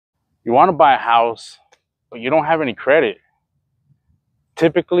You want to buy a house, but you don't have any credit.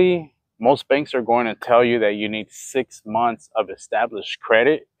 Typically, most banks are going to tell you that you need 6 months of established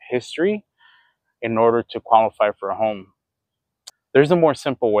credit history in order to qualify for a home. There's a more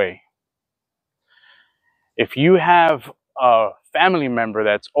simple way. If you have a family member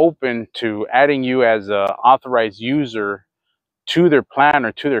that's open to adding you as an authorized user to their plan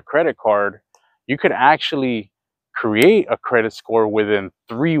or to their credit card, you could actually create a credit score within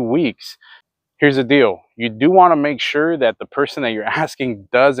 3 weeks. Here's the deal. You do want to make sure that the person that you're asking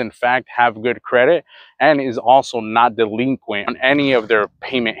does in fact have good credit and is also not delinquent on any of their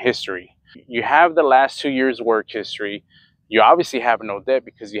payment history. You have the last 2 years work history. You obviously have no debt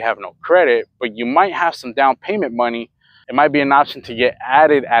because you have no credit, but you might have some down payment money. It might be an option to get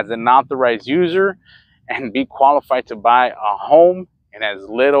added as an authorized user and be qualified to buy a home in as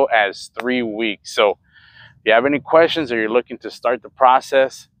little as 3 weeks. So if you have any questions or you're looking to start the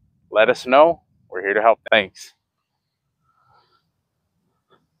process, let us know. We're here to help. Thanks.